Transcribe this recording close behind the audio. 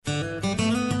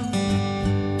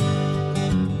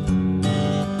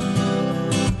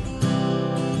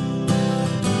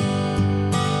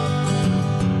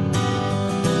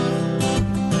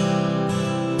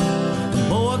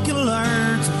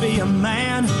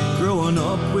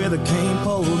growing up with a cane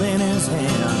pole in his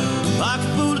hand, like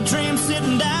a fool of dream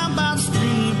sitting down by the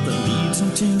stream that leads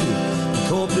him to the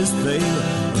Corpus Bay.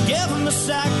 Give him a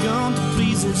shotgun to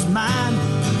please his mind,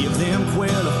 give them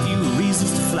quail a few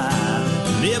reasons to fly.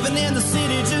 Living in the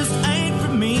city just ain't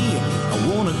for me.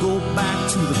 I wanna go back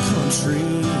to the country.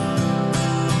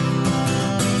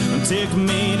 Take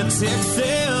me to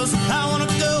Texas, I wanna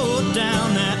go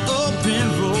down that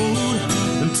open road.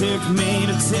 Take me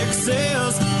to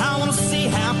Texas, I wanna see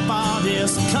how far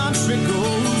this country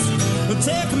goes.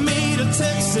 Take me to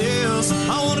Texas,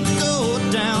 I wanna go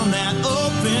down that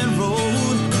open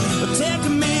road. Take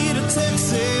me to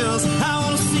Texas, I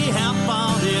wanna see how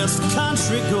far this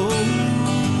country goes.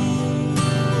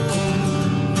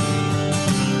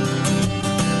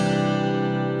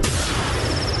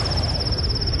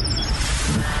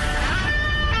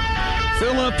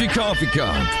 Fill up your coffee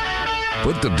cup,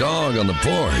 put the dog on the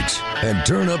porch, and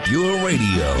turn up your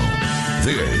radio.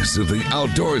 This is the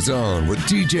Outdoor Zone with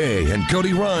TJ and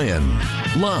Cody Ryan,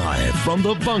 live from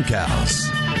the bunkhouse.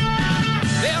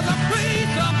 There's a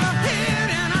place up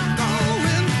ahead and I'm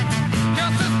going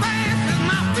just as fast as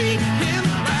my feet can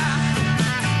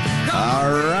fly.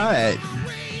 All right.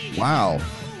 Wow.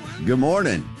 Good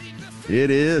morning.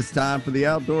 It is time for the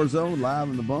Outdoor Zone live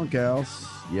in the bunkhouse.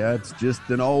 Yeah, it's just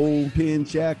an old pin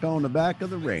shack on the back of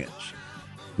the ranch.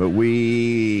 But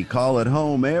we call it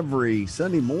home every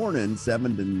Sunday morning,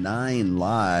 7 to 9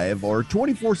 live, or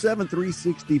 24/7,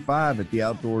 365 at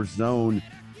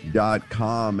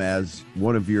theoutdoorzone.com as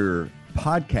one of your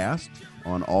podcasts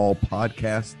on all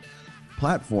podcast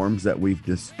platforms that we've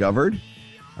discovered.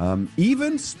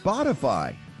 Even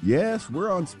Spotify. Yes, we're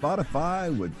on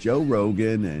Spotify with Joe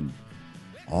Rogan and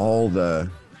all the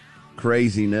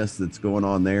craziness that's going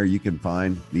on there. You can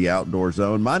find the Outdoor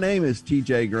Zone. My name is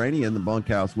TJ Graney. In the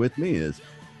bunkhouse with me is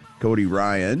Cody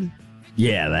Ryan.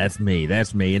 Yeah, that's me.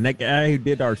 And that guy who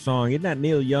did our song, isn't that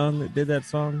Neil Young that did that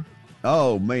song?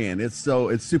 Oh man, it's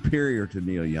superior to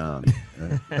Neil Young.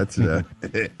 That's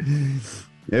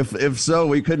if so,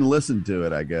 we couldn't listen to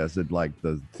it. I guess it like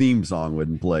the theme song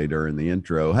wouldn't play during the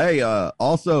intro. Hey,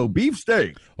 also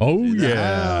Beefsteak. Oh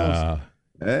yeah.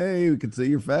 Hey, we can see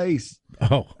your face.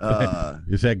 Oh,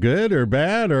 is that good or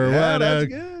bad or yeah, what? That's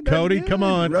good. Cody, That's come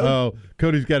good. on.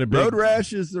 Cody's got a big Road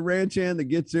Rash is the ranch hand that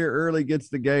gets here early, gets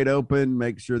the gate open,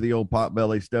 makes sure the old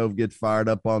potbelly stove gets fired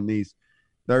up on these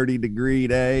 30-degree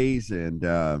days, and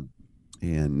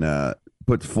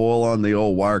puts foil on the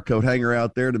old wire coat hanger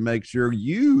out there to make sure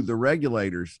you, the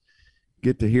regulators,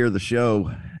 get to hear the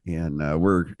show. And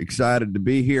we're excited to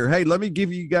be here. Hey, let me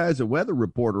give you guys a weather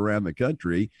report around the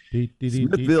country.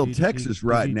 Smithville, Texas,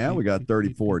 right now, we got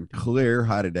 34 and clear.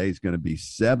 High today is going to be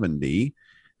 70.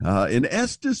 In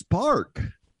Estes Park,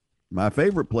 my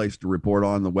favorite place to report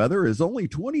on the weather, is only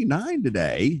 29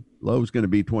 today. Low is going to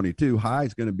be 22. High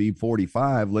is going to be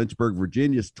 45. Lynchburg,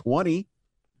 Virginia's 20.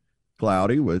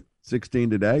 Cloudy with 16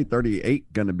 today.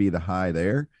 38 going to be the high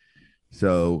there.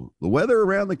 So the weather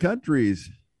around the country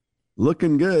is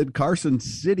looking good. Carson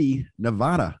City,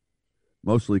 Nevada,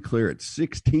 mostly clear at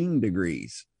 16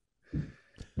 degrees.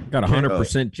 Got a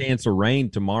 100% chance of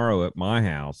rain tomorrow at my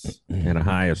house and a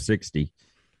high of 60.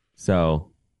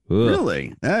 So,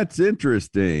 really, that's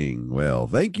interesting. Well,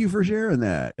 thank you for sharing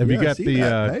that. Have you got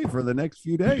the hey, for the next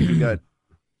few days? You got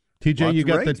TJ. You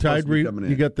got the tide.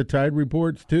 You got the tide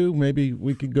reports too. Maybe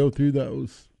we could go through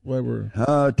those.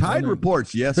 Tide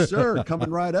reports, yes, sir,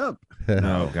 coming right up.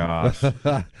 Oh gosh,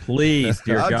 please,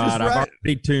 dear God, I've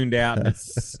already tuned out. And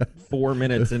it's 4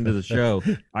 minutes into the show.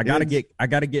 I gotta get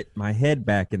my head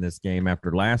back in this game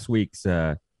after last week's,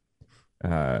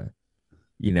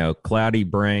 cloudy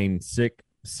brain, sick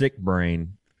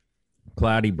brain,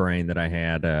 cloudy brain that I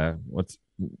had. What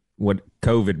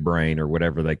COVID brain or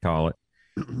whatever they call it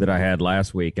that I had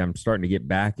last week. I'm starting to get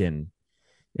back in,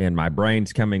 and my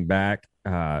brain's coming back.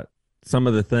 Some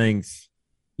of the things,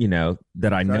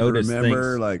 that I noticed.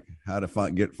 Remember, like how to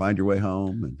find your way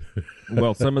home.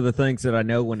 Well, some of the things that I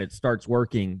know when it starts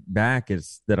working back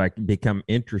is that I can become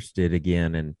interested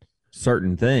again in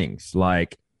certain things,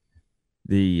 like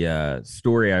the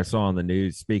story I saw on the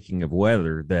news. Speaking of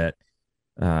weather, that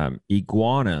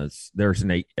iguanas. There's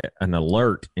an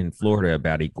alert in Florida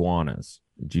about iguanas.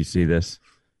 Did you see this?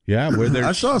 Yeah, where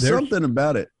I saw something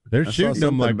about it. They're shooting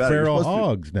them like feral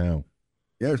hogs now.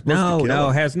 Yeah, no,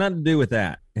 it has nothing to do with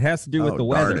that. It has to do with the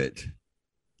weather.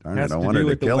 Darn it. I wanted to do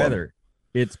with the weather.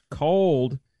 It's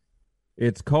cold.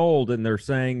 It's cold, and they're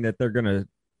saying that they're gonna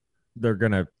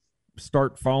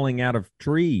start falling out of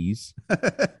trees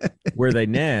where they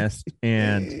nest,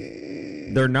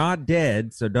 and they're not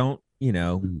dead. So don't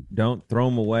throw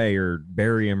them away or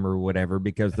bury them or whatever,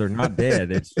 because they're not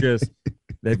dead. It's just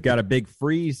they've got a big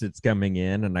freeze that's coming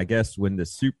in, and I guess when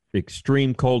the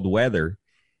extreme cold weather,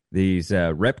 these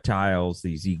reptiles,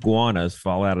 these iguanas,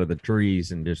 fall out of the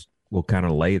trees and just will kind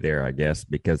of lay there, I guess,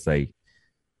 because they,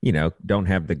 don't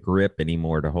have the grip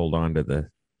anymore to hold on to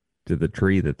the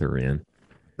tree that they're in.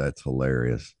 That's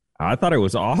hilarious. I thought it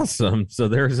was awesome. So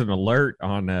there's an alert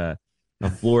on a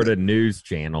Florida news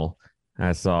channel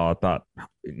I thought,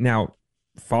 now,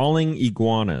 falling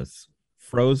iguanas,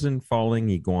 frozen falling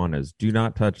iguanas, do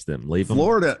not touch them. Leave them.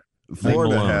 Florida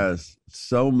has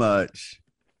so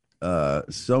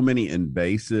many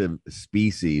invasive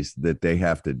species that they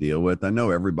have to deal with. I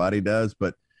know everybody does,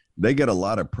 but they get a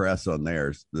lot of press on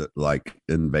theirs, like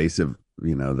invasive,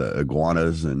 the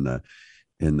iguanas and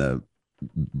the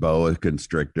boa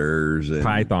constrictors and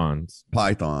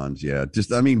pythons. Yeah.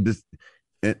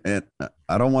 And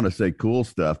I don't want to say cool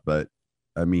stuff, but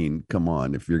I mean, come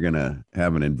on, if you're going to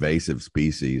have an invasive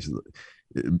species,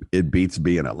 it beats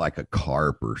being like a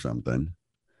carp or something.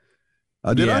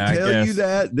 Did I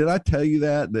tell you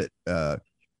that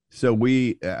so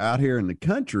we out here in the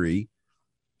country,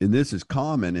 and this is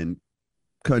common in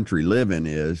country living,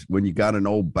 is when you got an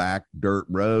old back dirt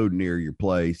road near your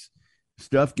place,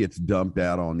 stuff gets dumped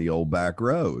out on the old back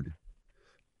road.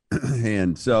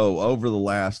 And so over the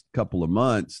last couple of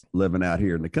months living out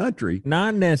here in the country,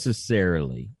 not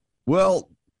necessarily. Well,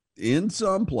 in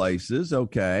some places,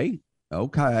 okay.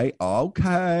 And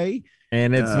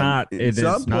it's not. It's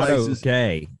not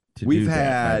okay to do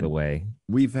that, by the way.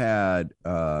 We've had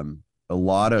a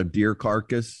lot of deer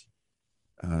carcass,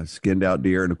 skinned out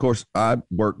deer, and of course, I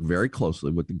work very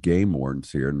closely with the game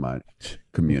wardens here in my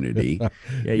community.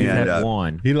 Yeah, you had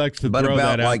one. He likes to throw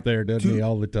that out there, doesn't he,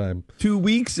 all the time? 2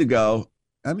 weeks ago,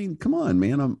 I mean, come on,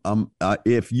 man.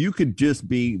 If you could just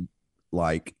be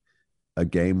like a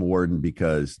game warden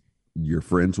because you're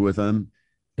friends with him.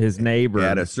 His neighbor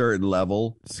at a certain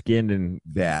level skinned and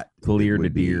that cleared the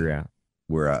deer out.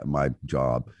 My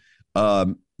job.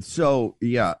 So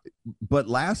yeah, but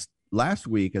last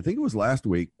week, I think it was last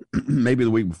week, maybe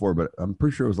the week before, but I'm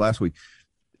pretty sure it was last week.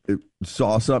 It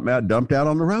saw something out, dumped out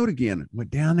on the road again.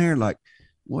 Went down there like,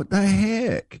 what the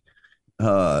heck?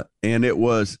 And it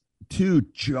was 2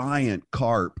 giant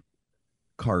carp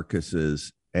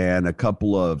carcasses and a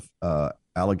couple of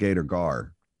alligator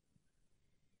gar.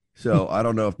 So I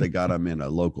don't know if they got them in a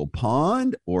local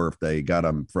pond or if they got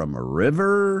them from a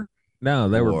river. No,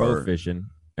 they were both fishing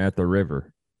at the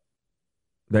river.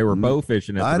 They were bow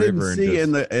fishing at the river. I didn't see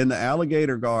in the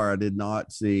alligator gar. I did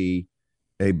not see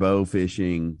a bow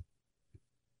fishing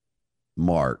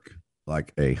mark,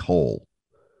 like a hole.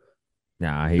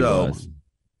 Nah, he was.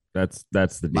 That's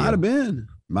the deal.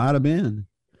 Might have been.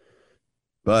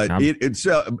 But it's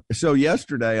so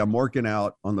yesterday I'm working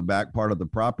out on the back part of the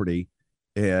property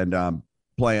and I'm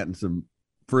planting some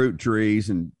fruit trees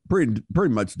and pretty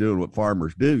much doing what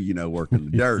farmers do, working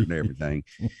the dirt and everything.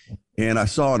 And I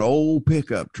saw an old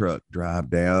pickup truck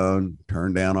turn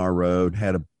down our road,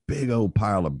 had a big old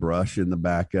pile of brush in the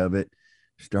back of it,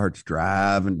 starts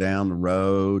driving down the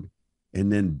road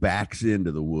and then backs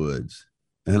into the woods.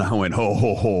 And I went,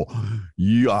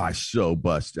 you are so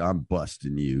busted. I'm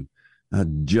busting you. I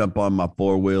jump on my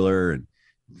 4-wheeler and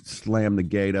slam the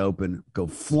gate open, go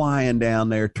flying down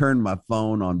there, turn my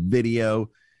phone on video,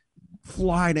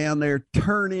 fly down there,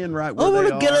 turn in right where I want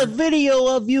to get a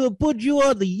video of you and put you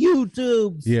on the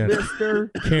YouTubes, Mr.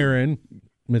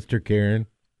 Karen.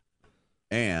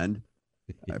 And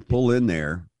I pull in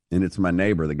there, and it's my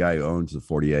neighbor, the guy who owns the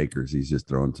 40 acres. He's just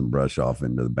throwing some brush off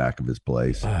into the back of his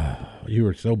place. You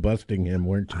were so busting him,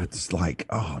 weren't you? It's like,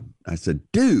 I said,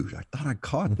 dude, I thought I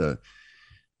caught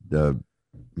the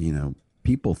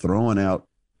people throwing out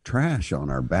trash on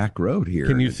our back road here.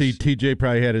 Can you see TJ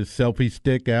probably had his selfie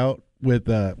stick out with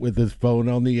his phone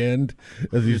on the end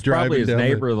as he's driving probably his down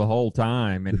neighbor the whole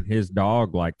time, and his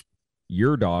dog, like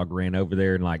your dog, ran over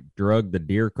there and like drug the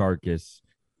deer carcass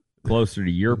closer to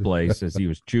your place as he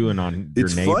was chewing on your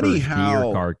neighbor's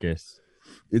deer carcass.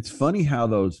 It's funny how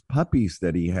those puppies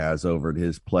that he has over at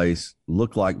his place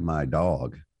look like my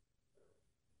dog.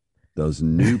 Those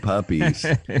new puppies.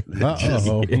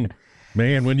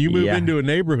 Man, when you move into a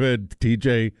neighborhood,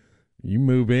 TJ, you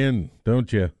move in,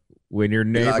 don't you? When your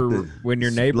neighbor,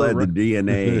 the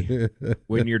DNA,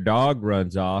 when your dog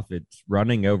runs off, it's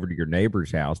running over to your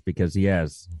neighbor's house because he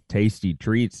has tasty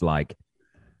treats like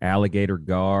alligator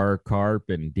gar, carp,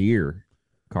 and deer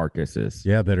carcasses.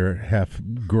 Yeah, that are half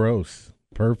gross.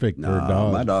 Perfect for a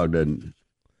dog. My dog doesn't.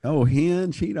 Oh,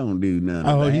 Hinge, he don't do none of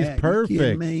that. Oh, he's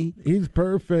perfect. He's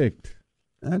perfect.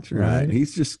 That's right.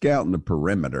 He's just scouting the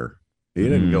perimeter. He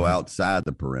didn't go outside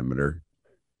the perimeter.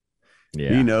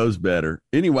 Yeah. He knows better.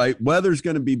 Anyway, weather's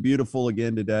going to be beautiful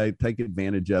again today. Take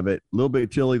advantage of it. A little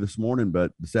bit chilly this morning,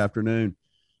 but this afternoon,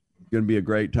 going to be a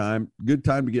great time. Good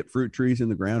time to get fruit trees in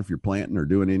the ground if you're planting or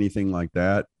doing anything like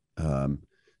that.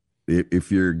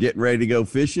 If you're getting ready to go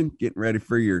fishing, getting ready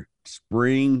for your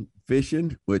spring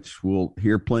fishing, which we'll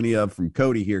hear plenty of from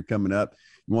Cody here coming up,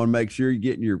 you want to make sure you're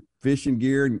getting your fishing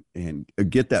gear and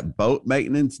get that boat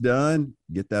maintenance done,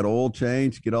 get that oil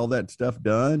change, get all that stuff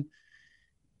done.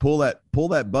 Pull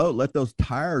that boat, let those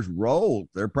tires roll.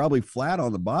 They're probably flat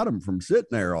on the bottom from sitting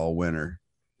there all winter.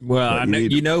 Well, I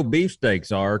know,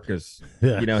 beefsteaks are because,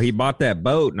 he bought that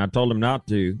boat and I told him not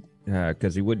to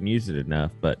because he wouldn't use it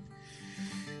enough. But,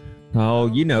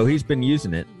 he's been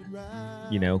using it,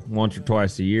 once or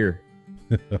twice a year.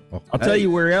 I'll tell you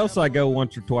where else I go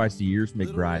once or twice a year is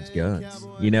McBride's Guns.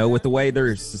 With the way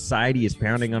their society is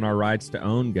pounding on our rights to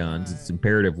own guns, it's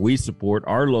imperative we support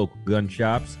our local gun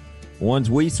shops. The ones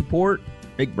we support,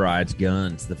 McBride's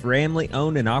Guns, the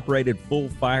family-owned and operated full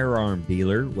firearm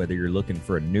dealer. Whether you're looking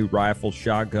for a new rifle,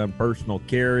 shotgun, personal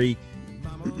carry,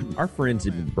 our friends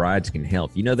at McBride's can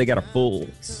help. They got a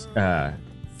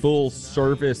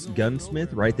full-service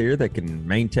gunsmith right there that can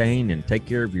maintain and take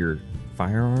care of your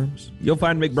firearms. You'll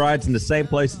find McBride's in the same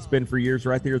place it's been for years,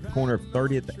 right there at the corner of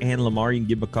 30th and Lamar. You can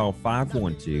give them a call,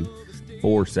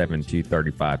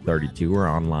 512-472-3532, or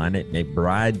online at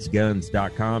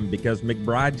McBridesGuns.com, because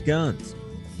McBride's Guns,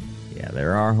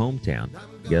 they're our hometown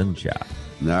gun shop.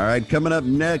 All right, coming up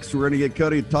next, we're going to get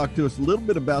Cody to talk to us a little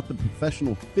bit about the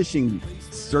professional fishing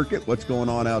circuit, what's going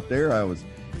on out there. I was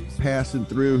passing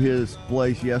through his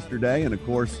place yesterday, and of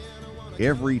course,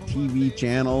 every TV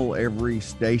channel, every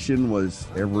station was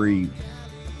every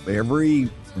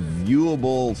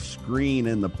viewable screen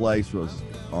in the place was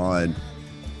on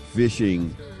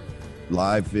fishing,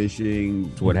 live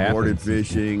fishing, recorded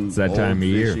fishing. It's that time of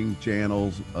year. Fishing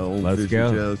channels, old Let's fishing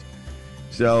go. shows.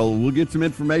 So we'll get some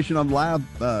information on live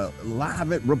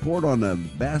report on the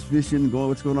bass fishing,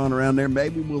 what's going on around there.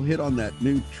 Maybe we'll hit on that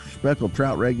new speckled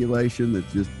trout regulation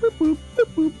that's just boop, boop,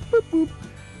 boop, boop, boop, boop,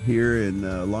 here in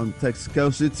along the Texas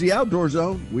coast. It's the Outdoor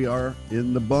Zone. We are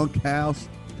in the bunkhouse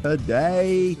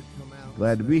today.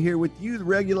 Glad to be here with you, the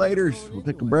regulators. We'll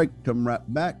take a break, come right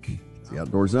back. It's the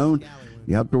Outdoor Zone,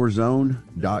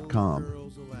 theoutdoorzone.com.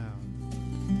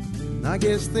 I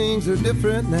guess things are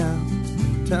different now.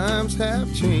 Times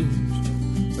have changed.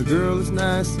 A girl is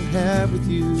nice to have with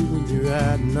you when you're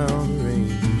riding on the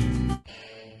range.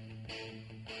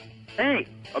 Hey,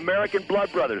 American Blood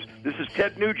Brothers, this is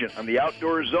Ted Nugent on the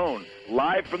Outdoor Zone,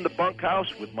 live from the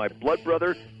bunkhouse with my blood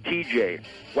brother, TJ.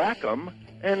 Whack 'em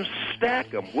and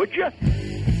stack 'em, would you?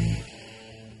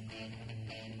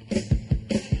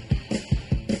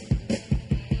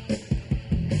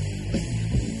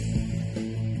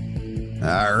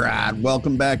 All right,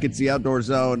 welcome back. It's the Outdoor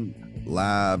Zone,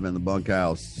 live in the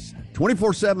bunkhouse,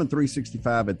 24/7,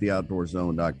 365 at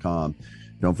theoutdoorzone.com.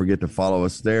 Don't forget to follow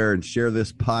us there and share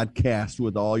this podcast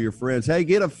with all your friends. Hey,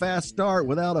 get a fast start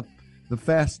without the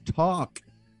fast talk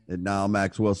at Nile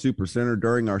Maxwell Supercenter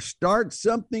during our Start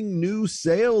Something New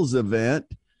sales event.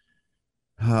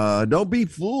 Don't be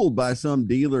fooled by some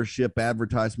dealership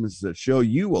advertisements that show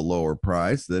you a lower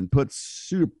price, then put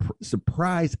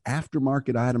surprise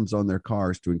aftermarket items on their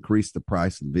cars to increase the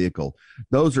price of the vehicle.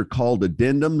 Those are called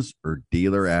addendums or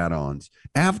dealer add-ons.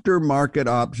 Aftermarket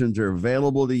options are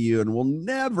available to you and will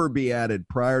never be added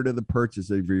prior to the purchase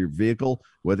of your vehicle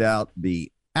without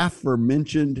the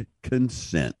aforementioned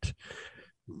consent.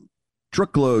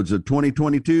 Truckloads of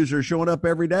 2022s are showing up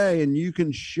every day, and you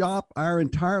can shop our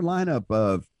entire lineup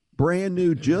of brand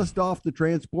new, just off the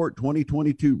transport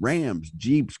 2022 Rams,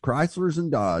 Jeeps, Chryslers, and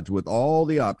Dodge with all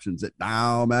the options at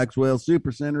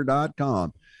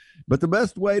NileMaxwellSupercenter.com. But the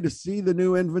best way to see the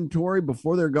new inventory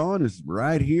before they're gone is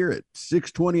right here at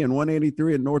 620 and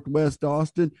 183 in Northwest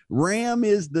Austin. Ram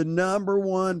is the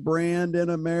 #1 brand in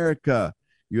America.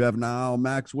 You have Nile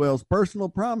Maxwell's personal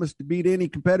promise to beat any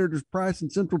competitor's price in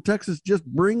Central Texas. Just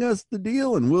bring us the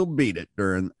deal and we'll beat it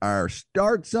during our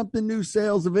Start Something New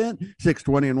sales event,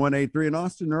 620 and 183 in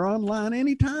Austin, or online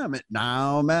anytime at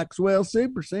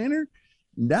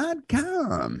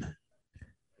NileMaxwellSupercenter.com.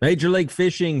 Major League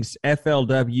Fishing's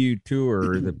FLW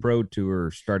Tour, the Pro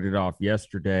Tour, started off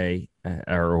yesterday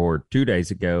or 2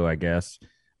 days ago, I guess,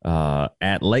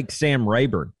 at Lake Sam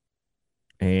Rayburn.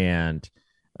 And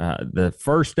the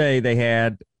first day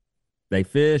they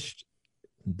fished.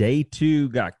 Day 2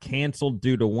 got canceled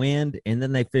due to wind, and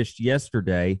then they fished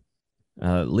yesterday,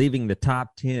 leaving the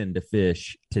top 10 to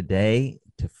fish today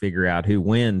to figure out who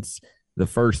wins the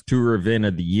first tour event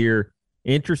of the year.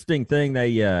 Interesting thing,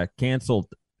 they canceled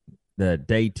the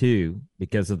day 2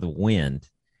 because of the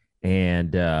wind,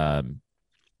 and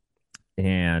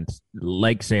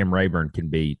Lake Sam Rayburn can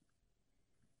be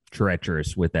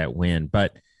treacherous with that wind.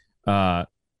 But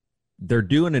they're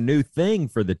doing a new thing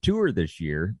for the tour this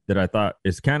year that I thought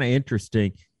is kind of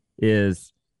interesting.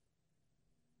 Is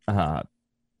they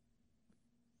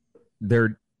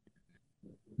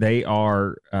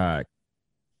are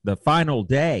the final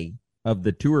day of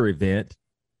the tour event.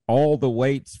 All the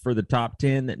weights for the top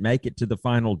 10 that make it to the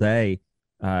final day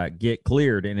get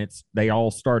cleared, and they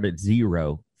all start at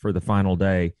 0 for the final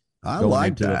day. I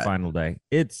like that. The final day.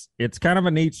 It's kind of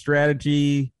a neat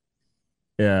strategy.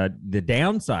 The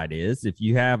downside is if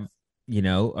you have,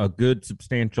 a good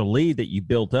substantial lead that you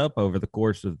built up over the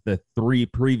course of the 3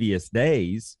 previous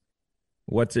days,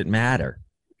 what's it matter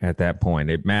at that point?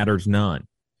 It matters none.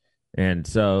 And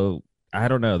so I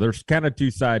don't know. There's kind of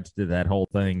 2 sides to that whole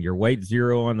thing. Your weight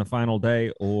 0 on the final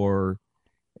day, or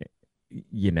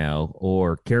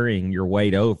carrying your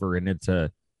weight over, and it's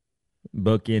a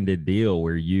bookended deal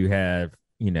where you have,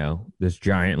 this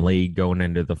giant lead going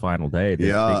into the final day.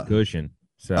 This big cushion.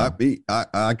 So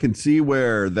I can see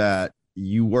where that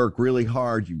you work really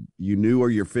hard. You knew where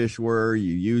your fish were.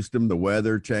 You used them. The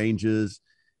weather changes,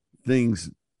 things,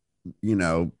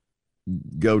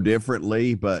 go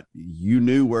differently, but you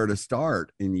knew where to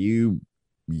start, and you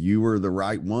were the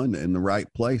right one in the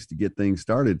right place to get things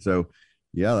started. So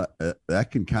that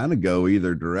can kind of go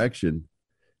either direction.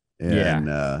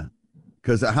 And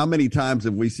because how many times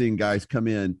have we seen guys come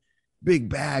in big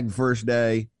bag first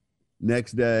day,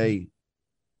 next day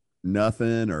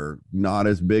nothing, or not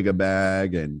as big a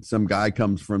bag, and some guy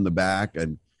comes from the back,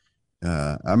 and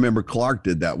I remember Clark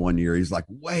did that one year. He's like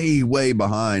way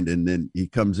behind, and then he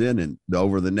comes in, and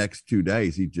over the next 2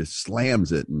 days, he just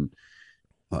slams it, and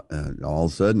all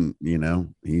of a sudden,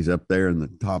 he's up there in the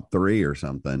top 3 or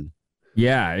something.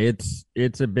 Yeah,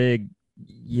 it's a big,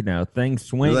 things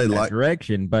swing in that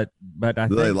direction. But I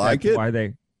think they like that's it? why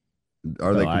they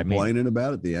are they complaining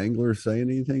about it? The anglers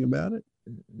saying anything about it?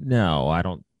 No, I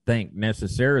don't think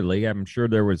necessarily. I'm sure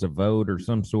there was a vote or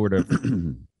some sort of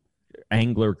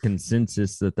angler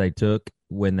consensus that they took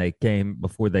when they came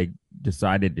before they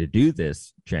decided to do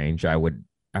this change. I would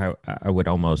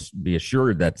almost be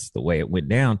assured that's the way it went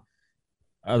down.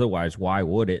 Otherwise, why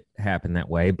would it happen that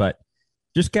way? But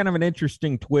just kind of an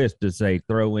interesting twist as they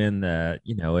throw in the,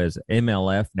 as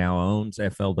MLF now owns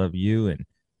FLW, and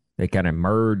they kind of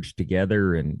merge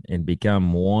together and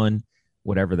become one,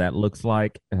 whatever that looks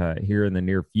like here in the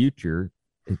near future.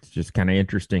 It's just kind of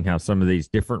interesting how some of these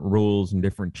different rules and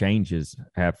different changes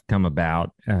have come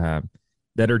about that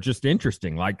are just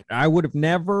interesting. Like, I would have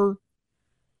never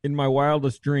in my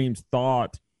wildest dreams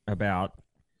thought about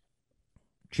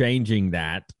changing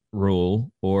that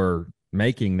rule or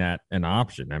making that an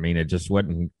option. I mean, it just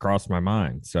wouldn't cross my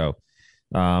mind. So,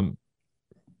 but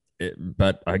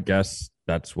I guess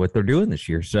that's what they're doing this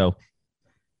year. So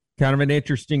kind of an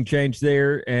interesting change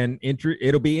there. And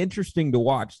it'll be interesting to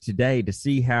watch today to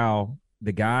see how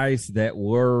the guys that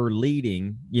were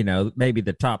leading, maybe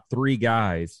the top 3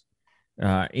 guys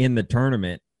in the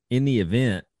tournament, in the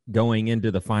event going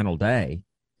into the final day,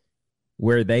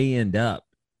 where they end up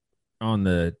on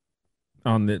the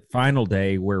final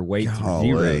day where weights are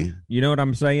 0. You know what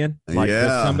I'm saying? Like,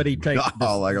 does somebody take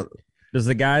does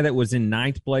the guy that was in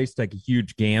 9th place take a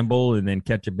huge gamble and then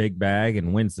catch a big bag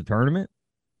and wins the tournament?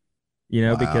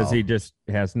 Because he just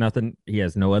has nothing. He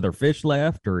has no other fish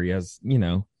left, or he has,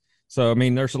 So, I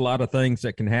mean, there's a lot of things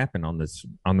that can happen on this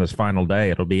final day.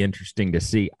 It'll be interesting to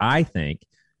see, I think,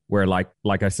 where like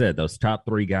I said, those top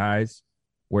 3 guys,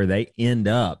 where they end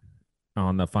up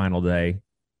on the final day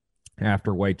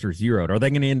after weights are zeroed. Are they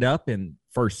going to end up in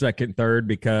 1st, 2nd, 3rd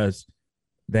because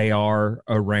they are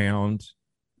around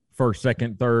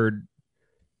 1st, 2nd,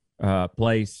 3rd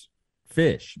place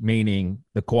fish, meaning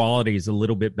the quality is a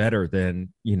little bit better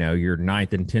than, your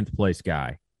 9th and 10th place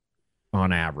guy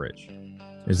on average?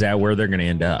 Is that where they're going to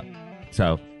end up?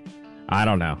 So I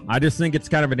don't know. I just think it's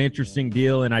kind of an interesting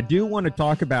deal. And I do want to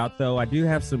talk about, though, I do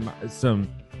have some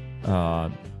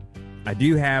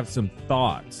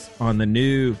thoughts on the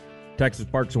new Texas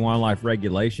Parks and Wildlife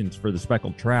regulations for the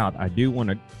speckled trout. I do want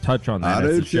to touch on that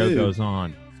as the show goes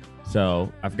on.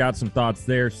 So I've got some thoughts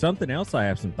there. Something else I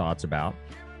have some thoughts about: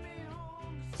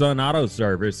 Sun Auto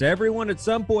Service. Everyone at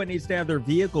some point needs to have their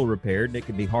vehicle repaired, and it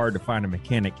can be hard to find a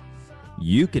mechanic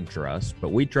you can trust, but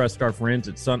we trust our friends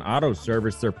at Sun Auto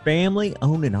Service. They're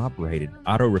family-owned and operated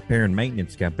auto repair and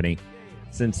maintenance company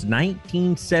since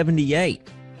 1978.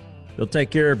 They'll take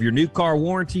care of your new car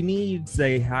warranty needs.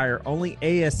 They hire only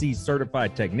ASE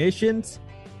certified technicians.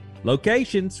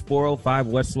 Locations: 405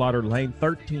 West Slaughter Lane,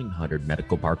 1300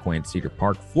 Medical Parkway in Cedar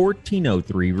Park,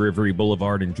 1403 Rivery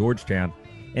Boulevard in Georgetown,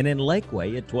 and in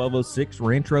Lakeway at 1206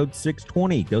 Ranch Road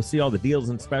 620. Go see all the deals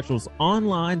and specials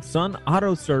online,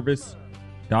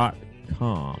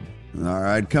 sunautoservice.com. All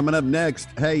right, coming up next,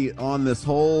 hey, on this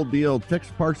whole deal,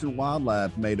 Texas Parks and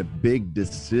Wildlife made a big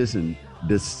decision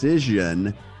this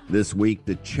week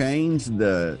to change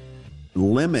the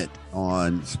limit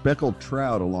on speckled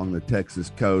trout along the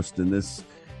Texas coast, and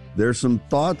there's some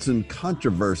thoughts and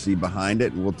controversy behind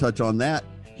it, and we'll touch on that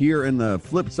here in the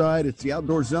flip side. It's the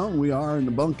Outdoor Zone. We are in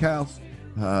the bunkhouse.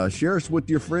 Share us with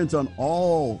your friends on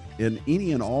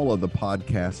any and all of the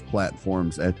podcast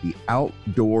platforms at the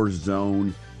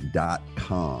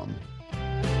outdoorzone.com.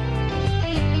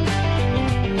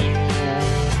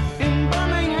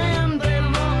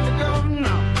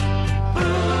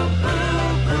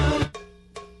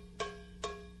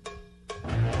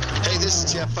 This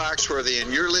is Jeff Foxworthy,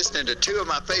 and you're listening to two of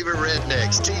my favorite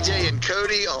rednecks, TJ and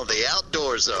Cody, on the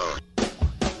Outdoor Zone.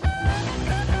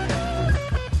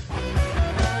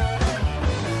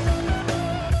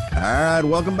 All right,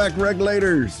 welcome back,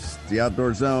 regulators. The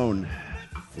Outdoor Zone,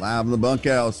 live in the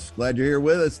bunkhouse. Glad you're here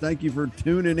with us. Thank you for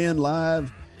tuning in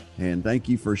live, and thank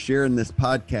you for sharing this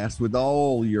podcast with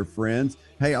all your friends.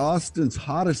 Hey, Austin's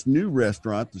hottest new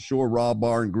restaurant, the Shore Raw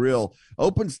Bar and Grill,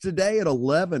 opens today at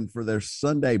 11 for their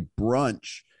Sunday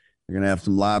brunch. They're going to have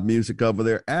some live music over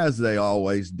there, as they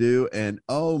always do. And,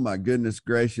 oh, my goodness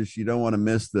gracious, you don't want to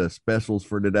miss the specials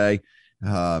for today.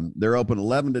 They're open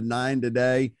 11 to 9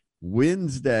 today.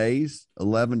 Wednesdays,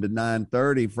 11 to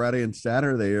 9:30. Friday and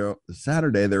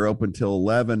Saturday, they're open till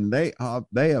 11. They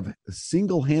have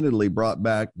single-handedly brought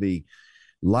back the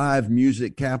live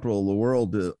music capital of the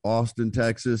world to Austin,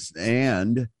 Texas,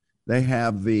 and they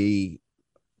have the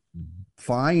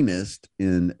finest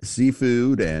in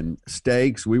seafood and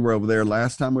steaks. We were over there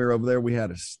last time we were over there. We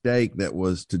had a steak that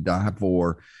was to die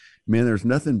for. Man, there's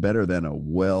nothing better than a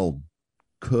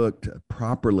well-cooked,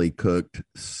 properly cooked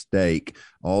steak.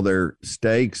 All their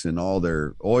steaks and all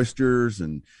their oysters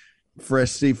and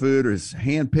fresh seafood is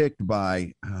handpicked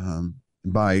by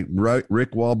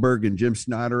Rick Wahlberg and Jim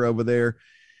Snyder over there.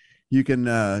 You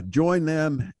can join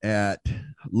them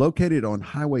located on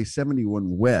Highway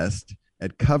 71 West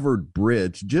at Covered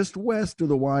Bridge, just west of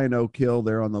the Wyandotte Hill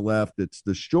there on the left. It's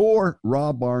the Shore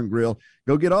Raw Bar and Grill.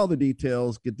 Go get all the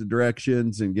details, get the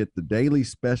directions, and get the daily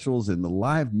specials and the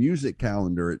live music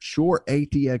calendar at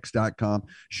shoreatx.com,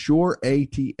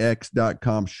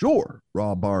 shoreatx.com, Shore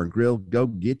Raw Bar and Grill. Go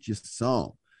get you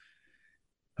some.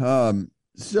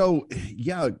 So,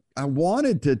 yeah, I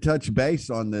wanted to touch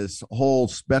base on this whole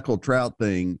speckled trout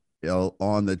thing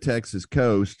on the Texas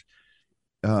coast.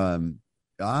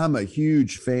 I'm a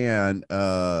huge fan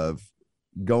of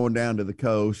going down to the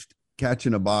coast,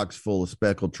 catching a box full of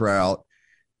speckled trout,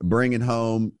 bringing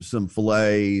home some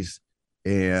fillets,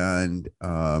 and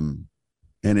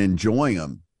enjoying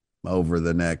them over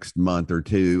the next month or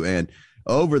two. And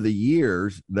over the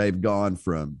years, they've gone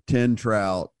from 10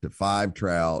 trout to 5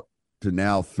 trout to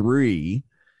now 3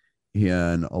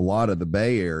 in a lot of the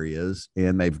Bay areas.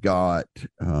 And they've got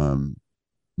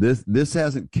this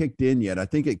hasn't kicked in yet. I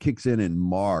think it kicks in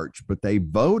March, but they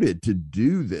voted to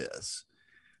do this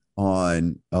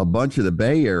on a bunch of the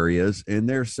Bay areas, and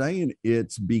they're saying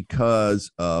it's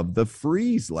because of the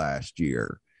freeze last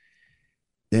year.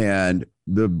 And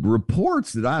the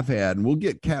reports that I've had, and we'll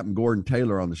get Captain Gordon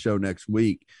Taylor on the show next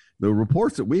week, the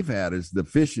reports that we've had is the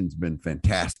fishing's been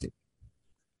fantastic.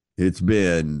 It's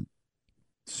been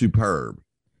superb.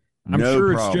 I'm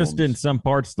sure it's just in some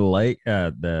parts of the lake,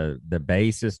 the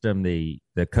bay system, the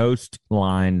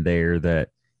coastline there that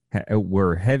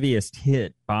were heaviest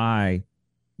hit by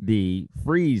the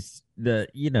freeze, the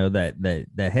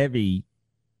heavy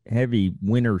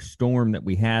winter storm that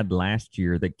we had last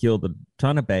year that killed a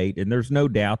ton of bait, and there's no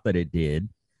doubt that it did.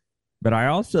 But I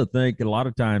also think a lot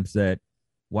of times that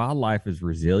wildlife is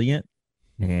resilient,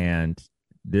 and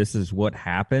this is what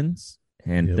happens,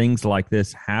 and things like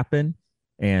this happen.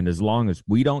 And as long as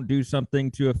we don't do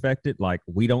something to affect it, like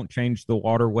we don't change the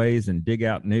waterways and dig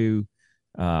out new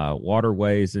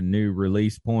waterways and new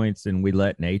release points, and we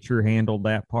let nature handle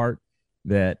that part,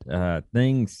 that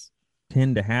things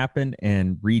tend to happen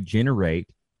and regenerate.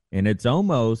 And it's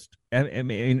almost,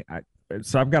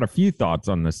 so I've got a few thoughts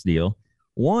on this deal.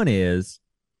 One is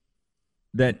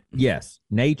that, yes,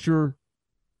 nature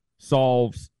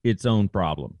solves its own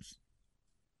problems.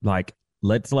 Like,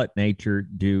 let's let nature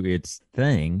do its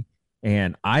thing.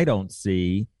 And I don't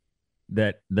see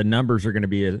that the numbers are going to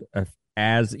be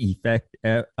as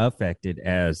affected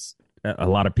as a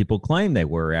lot of people claim they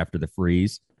were after the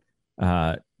freeze.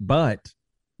 But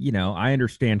I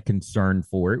understand concern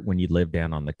for it when you live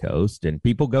down on the coast and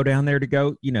people go down there to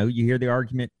go, you hear the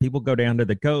argument. People go down to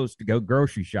the coast to go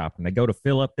grocery shopping. They go to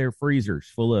fill up their freezers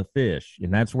full of fish,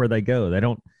 and that's where they go. They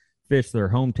don't fish their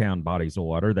hometown bodies of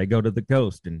water. They go to the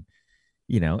coast, and,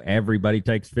 everybody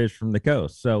takes fish from the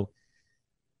coast. So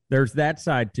there's that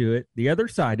side to it. The other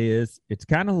side is it's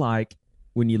kind of like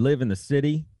when you live in the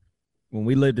city. When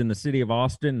we lived in the city of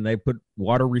Austin, and they put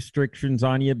water restrictions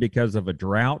on you because of a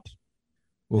drought.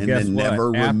 Well, and guess then what?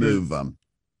 never remove them.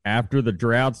 After the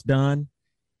drought's done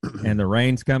and the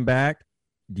rains come back,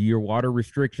 do your water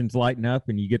restrictions lighten up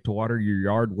and you get to water your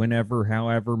yard whenever,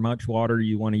 however much water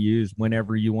you want to use,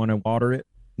 whenever you want to water it?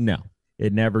 No,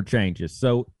 it never changes.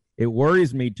 So it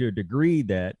worries me to a degree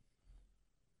that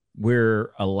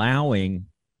we're allowing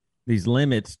these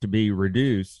limits to be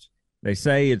reduced. They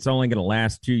say it's only going to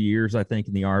last 2 years, I think,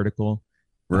 in the article.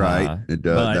 Right. It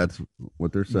does. That's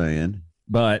what they're saying.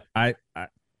 But I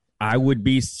would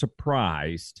be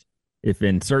surprised if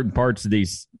in certain parts of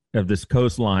this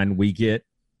coastline we get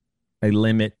a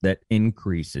limit that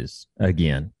increases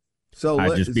again. So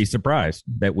I'd just be surprised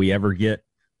that we ever get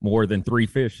more than 3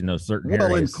 fish in those certain areas.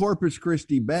 Well, in Corpus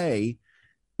Christi Bay,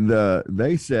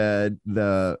 they said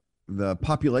the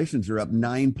populations are up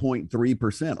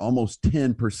 9.3%, almost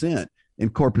 10% in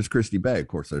Corpus Christi Bay. Of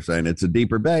course, they're saying it's a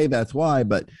deeper bay. That's why.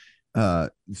 But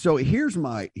so here's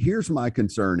my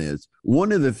concern is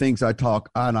one of the things I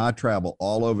travel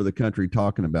all over the country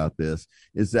talking about this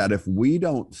is that if we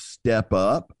don't step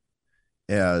up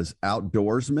as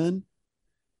outdoorsmen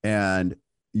and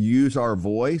use our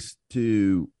voice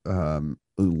to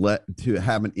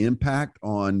have an impact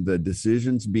on the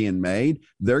decisions being made,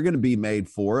 they're going to be made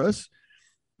for us.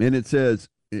 And it says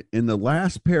in the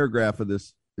last paragraph of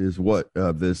this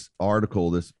this article,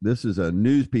 this is a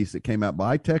news piece that came out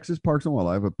by Texas Parks and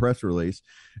Wildlife, a press release.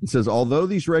 It says, although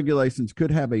these regulations could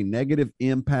have a negative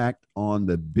impact on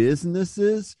the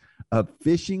businesses of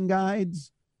fishing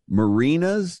guides,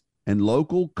 marinas, and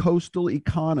local coastal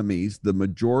economies, the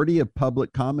majority of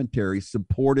public commentary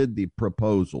supported the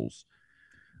proposals.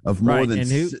 Of more than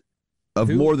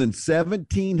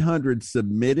 1,700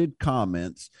 submitted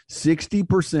comments,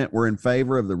 60% were in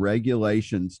favor of the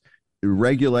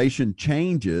regulation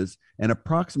changes, and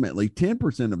approximately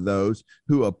 10% of those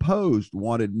who opposed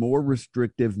wanted more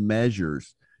restrictive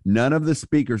measures. None of the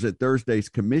speakers at Thursday's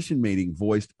commission meeting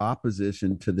voiced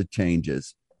opposition to the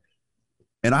changes.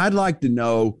 And I'd like to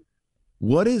know,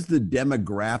 what is the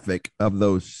demographic of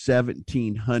those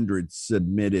 1,700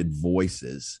 submitted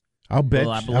voices? I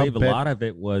believe a lot of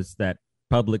it was that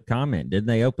public comment. Didn't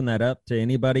they open that up to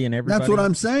anybody and everybody? That's what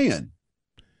I'm saying.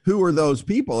 Who are those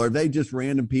people? Are they just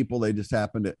random people? They just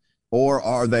happen to, or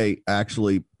are they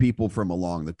actually people from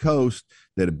along the coast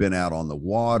that have been out on the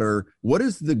water? What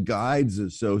does the Guides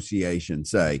Association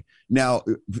say? Now,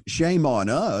 shame on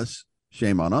us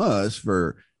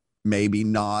for maybe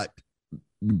not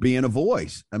being a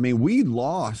voice. I mean, we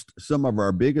lost some of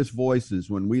our biggest voices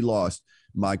when we lost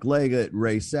Mike Leggett,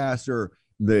 Ray Sasser,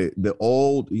 the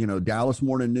old, Dallas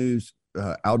Morning News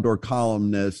outdoor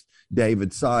columnist,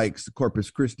 David Sykes, the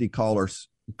Corpus Christi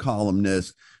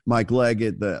columnist, Mike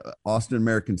Leggett, the Austin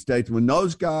American Statesman.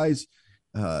 Those guys,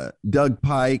 Doug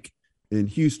Pike in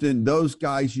Houston, those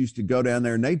guys used to go down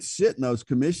there and they'd sit in those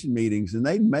commission meetings and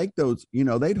they'd make those,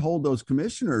 they'd hold those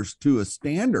commissioners to a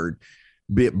standard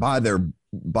by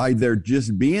their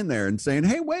just being there and saying,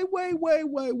 hey,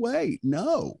 wait,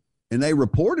 no. And they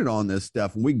reported on this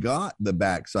stuff, and we got the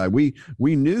backside. We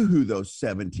knew who those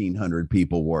 1,700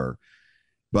 people were,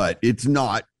 but it's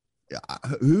not.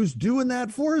 Who's doing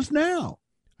that for us now?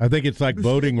 I think it's like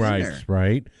voting rights,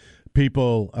 right?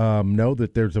 People know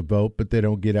that there's a vote, but they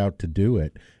don't get out to do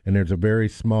it. And there's a very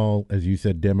small, as you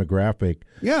said, demographic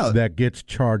that gets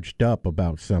charged up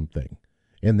about something.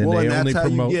 And then they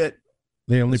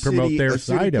only promote their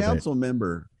side of it. Council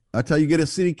member. That's how you get a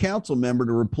city council member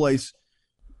to replace.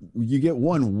 You get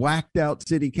one whacked out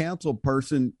city council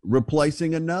person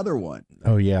replacing another one.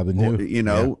 Oh yeah,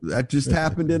 that just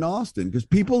happened in Austin because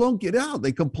people don't get out.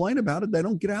 They complain about it. They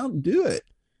don't get out and do it.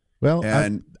 Well,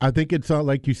 and I think it's on,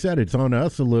 like you said, it's on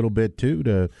us a little bit too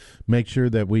to make sure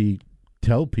that we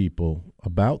tell people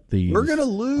about these. We're going to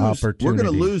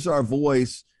lose our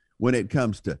voice when it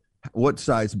comes to what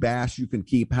size bass you can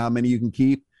keep, how many you can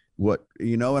keep.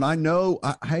 And I know,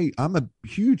 I'm a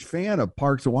huge fan of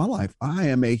Parks and Wildlife. I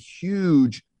am a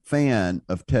huge fan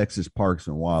of Texas Parks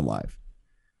and Wildlife.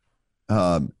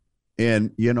 I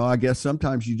guess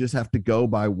sometimes you just have to go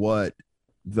by what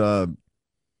the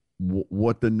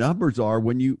numbers are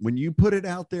when you put it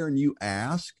out there and you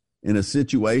ask in a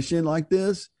situation like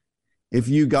this, if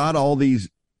you got all these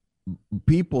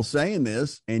people saying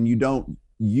this and you don't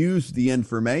use the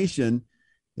information,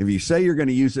 if you say you're going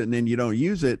to use it and then you don't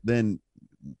use it, then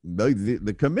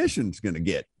the commission's going to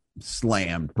get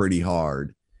slammed pretty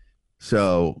hard.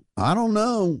 So I don't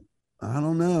know. I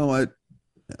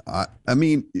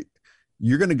mean,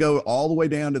 you're going to go all the way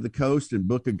down to the coast and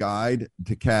book a guide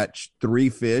to catch 3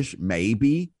 fish,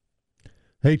 maybe.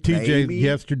 Hey, TJ,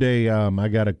 yesterday I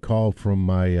got a call from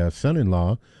my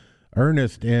son-in-law,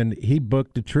 Ernest, and he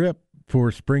booked a trip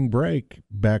for spring break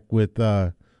back with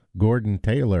Gordon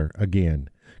Taylor again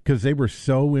because they were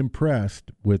so impressed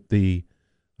with the,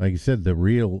 like you said,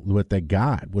 what they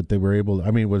got, what they were able. I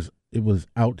mean, it was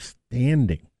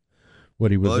outstanding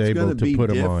what he was able to put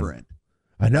them on.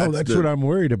 I know that's what I'm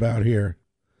worried about here.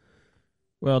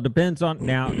 Well, it depends on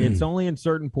now. It's only in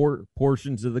certain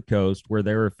portions of the coast where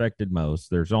they're affected most.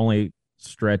 There's only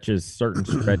certain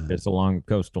stretches along the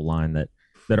coastal line that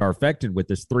are affected with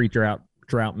this 3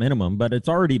 trout minimum. But it's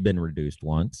already been reduced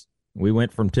once. We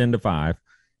went from 10 to 5,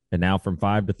 and now from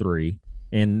 5 to 3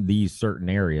 in these certain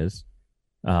areas.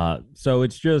 So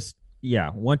it's just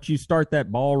once you start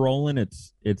that ball rolling,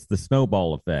 it's the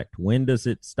snowball effect. When does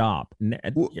it stop?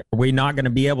 Are we not going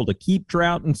to be able to keep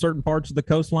trout in certain parts of the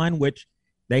coastline, which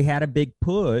they had a big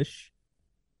push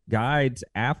guides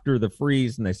after the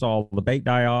freeze and they saw the bait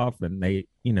die off and they,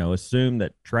 assumed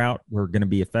that trout were going to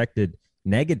be affected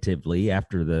negatively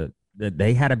after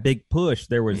they had a big push.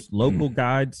 There was local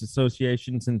guides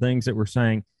associations and things that were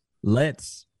saying,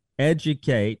 let's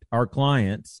educate our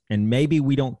clients and maybe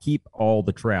we don't keep all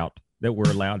the trout that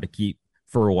we're allowed to keep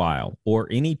for a while or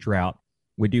any trout.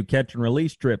 We do catch and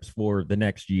release trips for the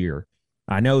next year.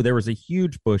 I know there was a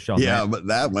huge push on that. Yeah, but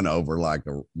that went over like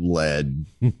a lead.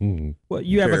 Well,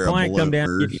 you have a client come down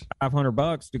and give you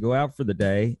 $500 to go out for the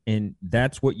day, and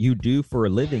that's what you do for a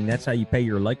living. That's how you pay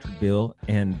your electric bill,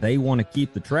 and they want to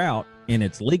keep the trout, and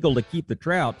it's legal to keep the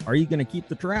trout. Are you going to keep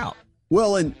the trout?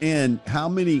 Well, and how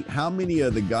many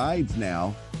of the guides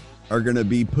now are going to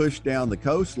be pushed down the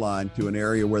coastline to an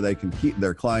area where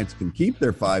their clients can keep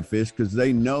their 5 fish because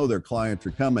they know their clients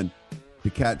are coming to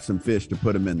catch some fish to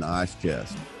put them in the ice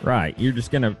chest. Right. You're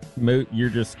just going to move. You're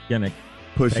just going to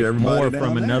push everybody more down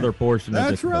from there. Another portion of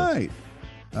That's right.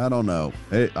 I don't know.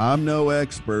 I'm no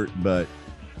expert, but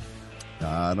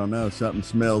I don't know. Something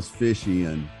smells fishy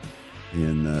in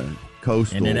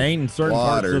coastal and it ain't in certain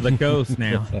waters. Parts of the coast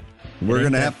now. We're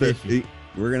gonna have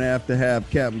to have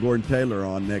Captain Gordon Taylor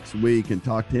on next week and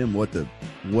talk to him what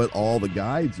all the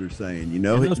guides are saying. And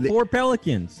those poor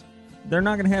pelicans. They're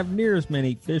not going to have near as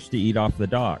many fish to eat off the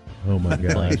dock. Oh, my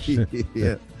gosh.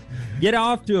 Yeah. Get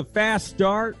off to a fast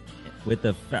start with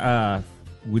Nile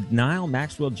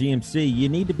Maxwell GMC. You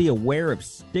need to be aware of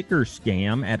sticker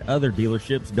scam at other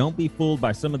dealerships. Don't be fooled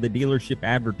by some of the dealership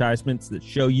advertisements that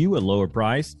show you a lower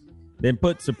price, then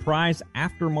put surprise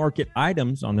aftermarket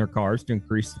items on their cars to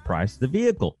increase the price of the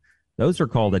vehicle. Those are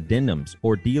called addendums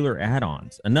or dealer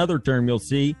add-ons. Another term you'll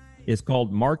see is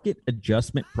called market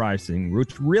adjustment pricing,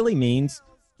 which really means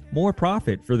more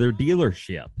profit for their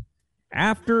dealership.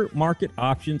 Aftermarket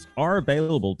options are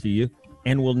available to you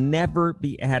and will never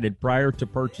be added prior to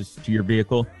purchase to your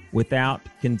vehicle without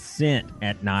consent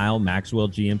at Nile Maxwell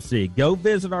GMC. Go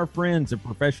visit our friends and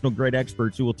professional grade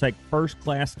experts who will take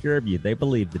first-class care of you. They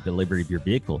believe the delivery of your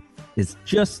vehicle is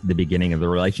just the beginning of the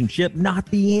relationship, not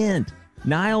the end.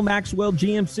 Nile Maxwell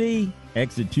GMC,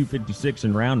 exit 256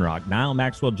 in Round Rock,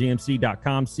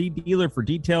 NileMaxwellGMC.com. See dealer for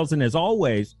details, and as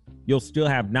always, you'll still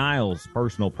have Nile's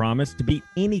personal promise to beat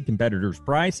any competitor's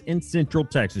price in Central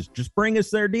Texas. Just bring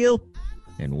us their deal,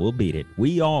 and we'll beat it.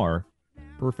 We are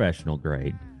professional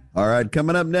grade. All right,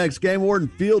 coming up next, Game Warden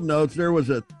Field Notes. There was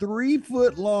a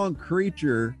 3-foot-long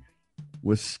creature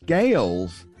with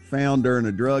scales found during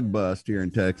a drug bust here in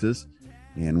Texas.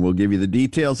 And we'll give you the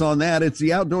details on that. It's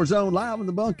the Outdoor Zone live in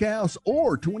the bunkhouse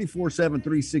or 24/7,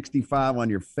 365 on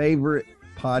your favorite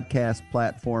podcast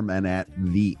platform and at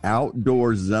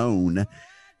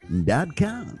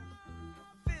theoutdoorzone.com.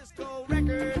 Disco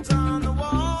records on the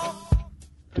wall.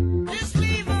 Just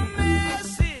leave a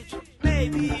message,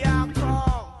 maybe I'll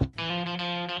call.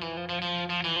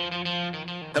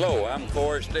 Hello, I'm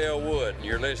Forrest Dale Wood, and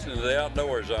you're listening to the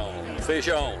Outdoor Zone. Fish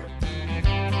on.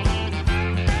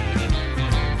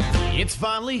 It's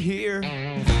finally here.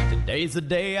 Today's the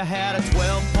day I had a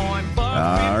 12-point buck.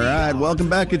 All right, welcome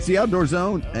back. It's the Outdoor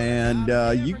Zone, and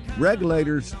you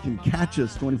regulators can catch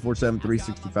us 24/7,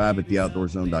 365 at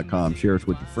theoutdoorzone.com. Share us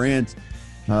with your friends.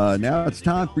 Now it's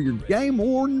time for your Game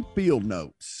Warden Field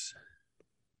Notes.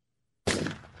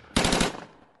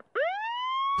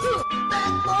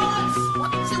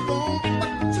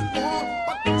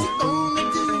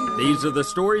 These are the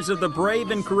stories of the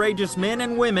brave and courageous men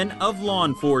and women of law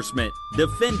enforcement,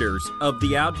 defenders of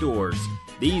the outdoors.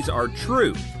 These are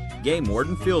true Game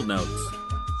Warden Field Notes.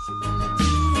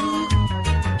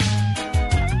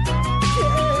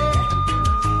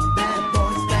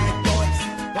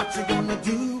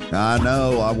 I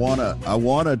know. I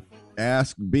wanna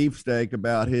ask Beefsteak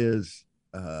about his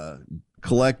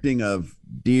collecting of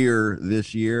deer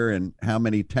this year and how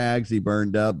many tags he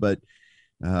burned up, but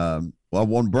I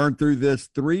want to burn through this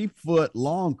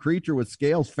 3-foot-long creature with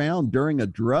scales found during a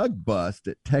drug bust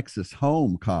at Texas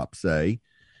home, cops say.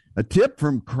 A tip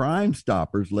from Crime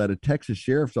Stoppers led a Texas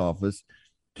sheriff's office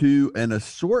to an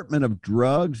assortment of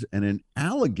drugs and an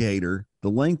alligator the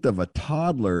length of a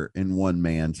toddler in one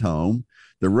man's home.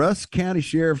 The Rusk County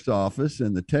Sheriff's Office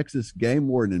and the Texas Game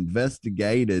Warden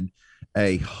investigated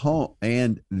a home,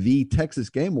 and the Texas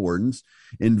Game Wardens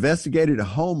investigated a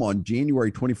home on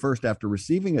January 21st after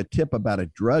receiving a tip about a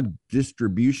drug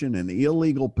distribution and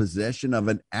illegal possession of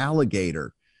an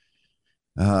alligator.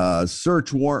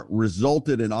 Search warrant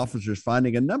resulted in officers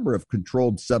finding a number of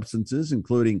controlled substances,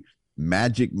 including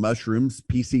magic mushrooms,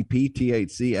 PCP,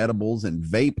 THC edibles, and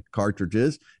vape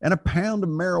cartridges, and a pound of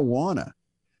marijuana.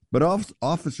 But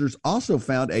officers also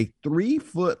found a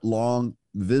 3-foot-long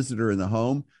visitor in the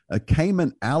home, a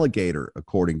Cayman alligator,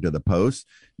 according to the Post.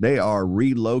 They are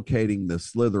relocating the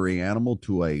slithery animal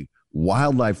to a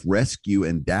wildlife rescue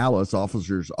in Dallas.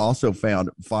 Officers also found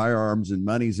firearms and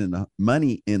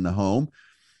money in the home.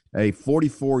 A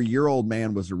 44-year-old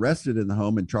man was arrested in the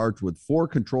home and charged with 4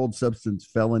 controlled substance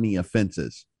felony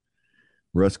offenses.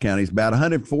 Rusk County is about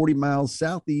 140 miles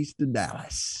southeast of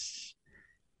Dallas.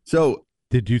 So,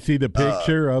 did you see the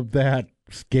picture of that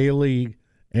scaly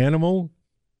animal?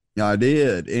 I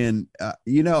did. And,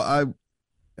 I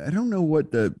don't know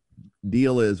what the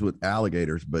deal is with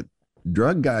alligators, but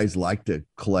drug guys like to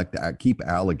keep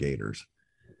alligators.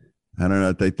 I don't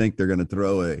know if they think they're going to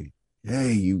throw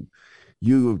hey, you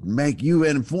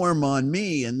inform on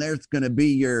me, and that's going to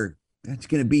be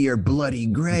your bloody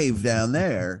grave down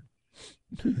there.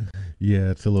 Yeah,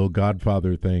 it's a little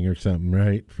Godfather thing or something,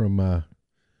 right? From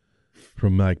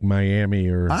like Miami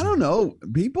or I don't know.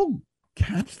 People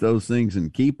catch those things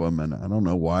and keep them, and I don't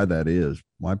know why that is.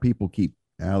 Why people keep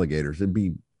alligators? It'd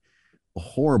be a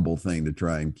horrible thing to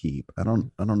try and keep. I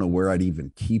don't know where I'd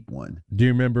even keep one. Do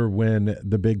you remember when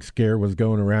the big scare was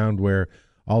going around where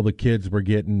all the kids were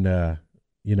getting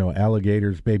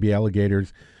alligators, baby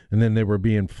alligators, and then they were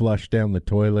being flushed down the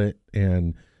toilet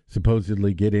and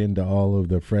supposedly get into all of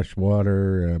the fresh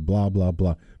water, blah, blah,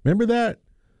 blah. Remember that?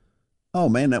 Oh,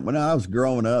 man, when I was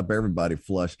growing up, everybody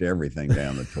flushed everything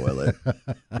down the toilet.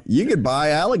 You could buy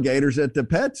alligators at the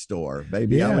pet store,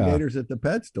 alligators at the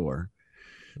pet store.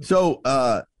 So,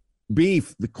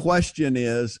 Beef, the question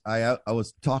is, I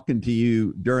was talking to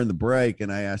you during the break,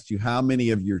 and I asked you how many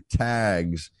of your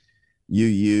tags you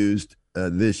used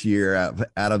this year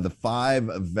out of the 5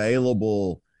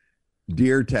 available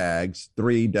deer tags,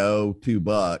 3 doe, 2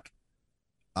 buck.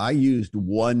 I used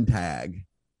 1 tag.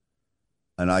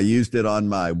 And I used it on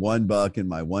my 1 buck in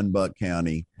my 1 buck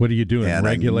county. What are you doing?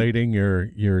 Regulating your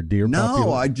deer population?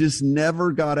 No, I just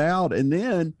never got out. And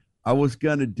then I was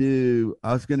going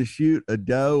to shoot a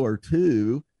doe or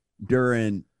 2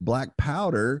 during black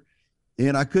powder,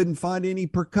 and I couldn't find any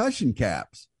percussion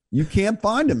caps. You can't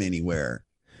find them anywhere.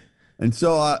 And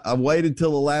so I waited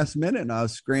till the last minute, and I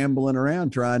was scrambling around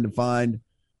trying to find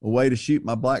a way to shoot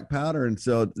my black powder. And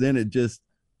so then it just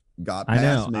got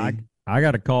past me. I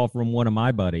got a call from one of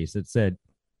my buddies that said,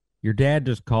 your dad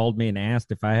just called me and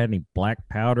asked if I had any black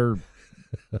powder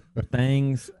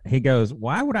things. He goes,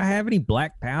 why would I have any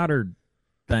black powder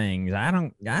things? I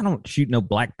don't shoot no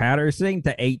black powder. This ain't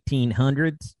the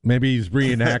 1800s. Maybe he's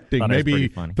reenacting. Maybe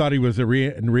he thought he was a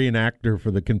reenactor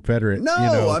for the Confederate.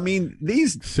 No, I mean,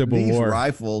 these Civil War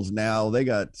rifles now, they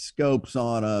got scopes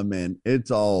on them, and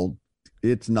it's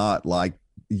not like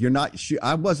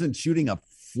I wasn't shooting a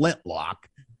flintlock.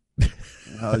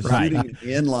 I was shooting an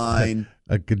inline,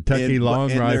 a Kentucky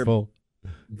long rifle.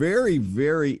 Very,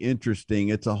 very interesting.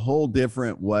 It's a whole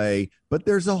different way, but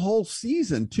there's a whole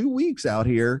season, 2 weeks out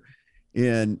here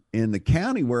in the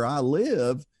county where I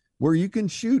live, where you can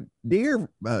shoot deer,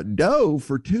 doe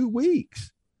for 2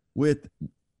 weeks.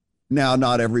 Now,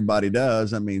 not everybody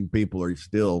does. I mean,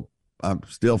 I've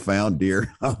still found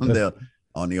deer on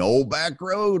the old back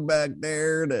road back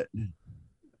there that.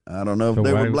 I don't know if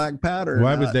they were black powder.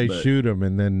 Why would they shoot them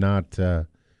and then not, and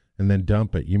then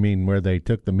dump it? You mean where they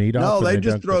took the meat off? No, they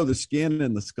just throw the skin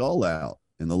and the skull out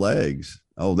and the legs.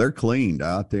 Oh, they're cleaned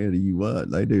out there. You what?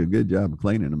 They do a good job of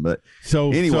cleaning them. But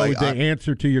anyway, the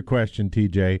answer to your question,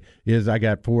 TJ, is I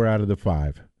got 4 out of the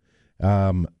 5.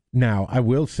 Now, I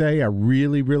will say I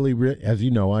really, as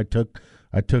you know, I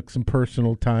took some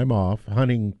personal time off,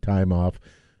 hunting time off.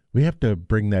 We have to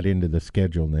bring that into the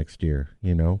schedule next year,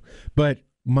 you know. But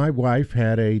my wife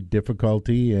had a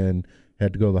difficulty and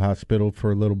had to go to the hospital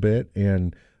for a little bit,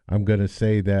 and I'm going to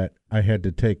say that I had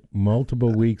to take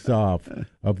multiple weeks off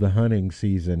of the hunting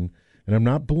season, and I'm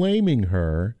not blaming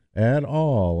her at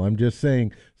all. I'm just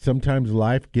saying sometimes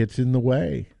life gets in the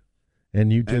way,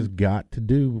 and you just got to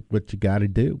do what you got to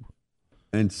do.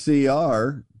 And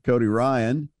CR, Cody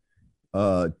Ryan,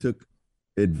 took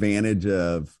advantage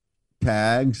of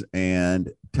tags and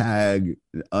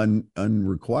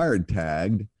unrequired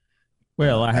tagged.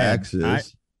 Well,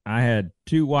 axes. I had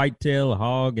 2 whitetail, a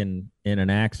hog, and an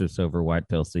axis over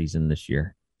whitetail season this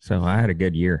year. So I had a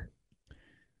good year.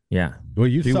 Yeah. Well,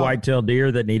 you 2 whitetail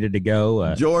deer that needed to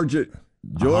go. Georgia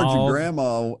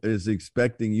grandma is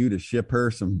expecting you to ship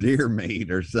her some deer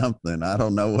meat or something. I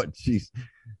don't know what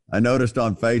I noticed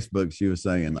on Facebook she was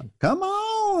saying, "Come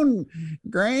on,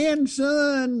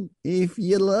 grandson, if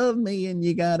you love me and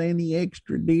you got any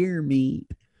extra deer meat."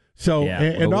 So, yeah,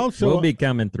 and also we'll be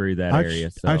coming through that area.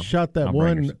 So I shot that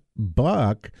one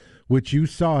buck, which you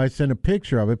saw. I sent a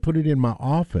picture of it, put it in my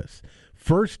office.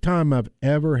 First time I've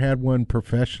ever had one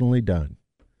professionally done.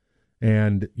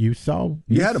 And you saw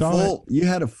you had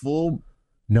a full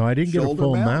No, I didn't get a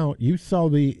full mount. You saw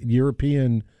the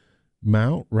European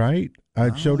mount, right?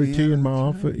 I showed it to you in my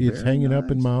office. It's hanging up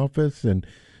in my office, and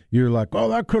you're like, "Oh,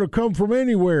 that could have come from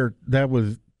anywhere." That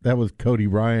was Cody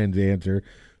Ryan's answer.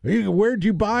 Where'd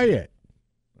you buy it?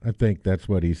 I think that's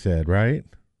what he said, right?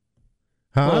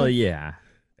 Huh? Well, yeah.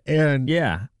 And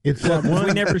yeah, it's that one.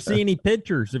 We never see any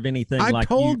pictures of anything. I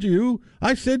told you.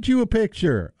 I sent you a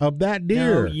picture of that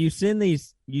deer. No, you send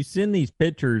these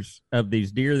pictures of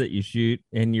these deer that you shoot,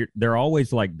 and they're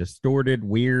always like distorted,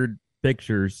 weird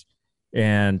pictures,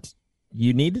 and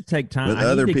you need to take time with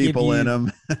other people in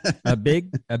them. a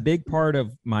big part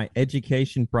of my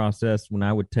education process when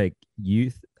I would take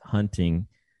youth hunting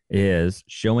is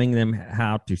showing them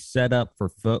how to set up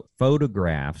for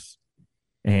photographs.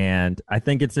 And I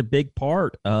think it's a big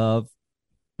part of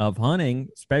hunting,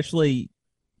 especially,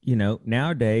 you know,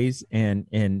 nowadays,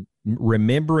 and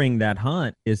remembering that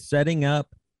hunt is setting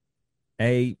up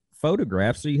a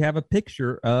photograph so you have a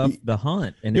picture of the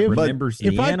hunt and it remembers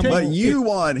the animal. But you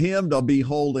want him to be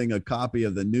holding a copy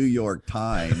of the New York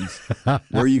Times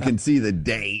where you can see the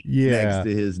date next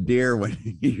to his deer when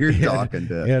you're talking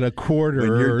to, and a quarter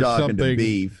when you're or talking something to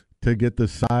beef to get the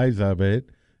size of it.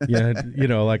 Yeah, you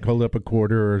know, like hold up a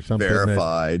quarter or something.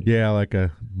 Verified. Like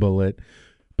a bullet.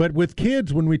 But with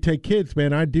kids, when we take kids,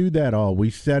 man, I do that all. We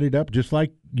set it up just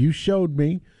like you showed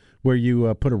me, where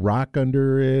you put a rock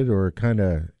under it or kind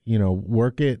of, you know,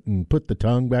 work it and put the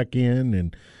tongue back in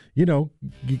and, you know,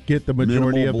 get the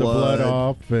majority of the blood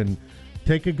off and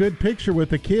take a good picture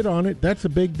with a kid on it. That's a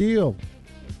big deal.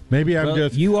 Maybe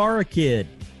you are a kid,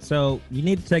 so you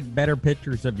need to take better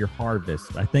pictures of your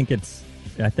harvest. I think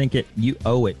you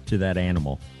owe it to that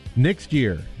animal. Next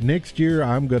year,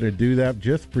 I'm going to do that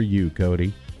just for you,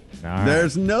 Cody. Right.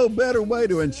 There's no better way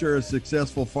to ensure a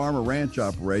successful farm or ranch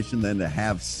operation than to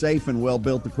have safe and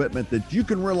well-built equipment that you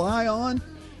can rely on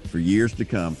for years to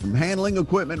come. From handling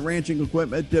equipment, ranching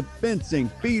equipment, to fencing,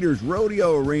 feeders,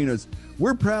 rodeo arenas,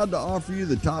 we're proud to offer you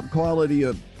the top quality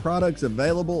of products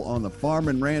available on the farm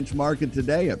and ranch market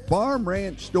today at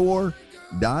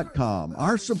farmranchstore.com.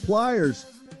 Our suppliers'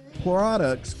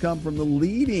 products come from the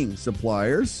leading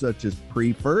suppliers such as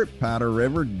Prefert, Powder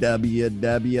River,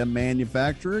 WW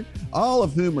Manufacturing, all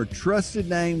of whom are trusted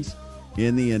names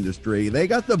in the industry. They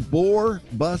got the Boar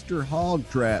Buster hog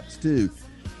traps too.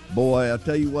 Boy, I'll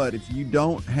tell you what, if you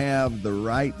don't have the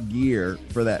right gear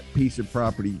for that piece of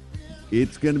property,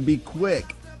 it's going to be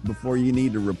quick before you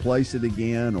need to replace it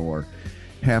again or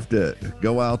have to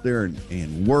go out there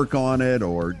and work on it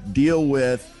or deal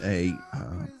with a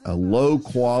low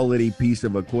quality piece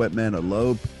of equipment, a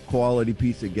low quality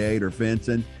piece of gate or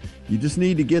fencing. You just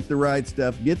need to get the right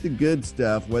stuff, get the good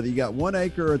stuff. Whether you got 1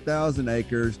 acre or 1,000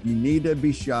 acres, you need to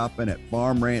be shopping at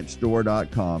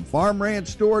farmranchstore.com.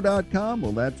 Farmranchstore.com,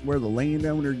 well, that's where the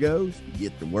landowner goes to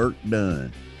get the work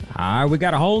done. All right, we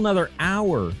got a whole nother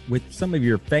hour with some of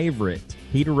your favorite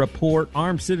Heater Report,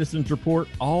 Armed Citizens Report,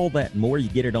 all that and more. You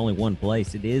get it only one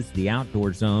place. It is the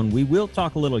Outdoor Zone. We will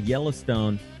talk a little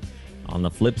Yellowstone on the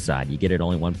flip side. You get it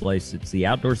only one place. It's the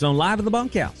Outdoor Zone, live in the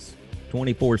bunkhouse,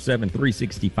 24/7,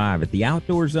 365 at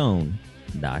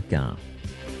theoutdoorzone.com.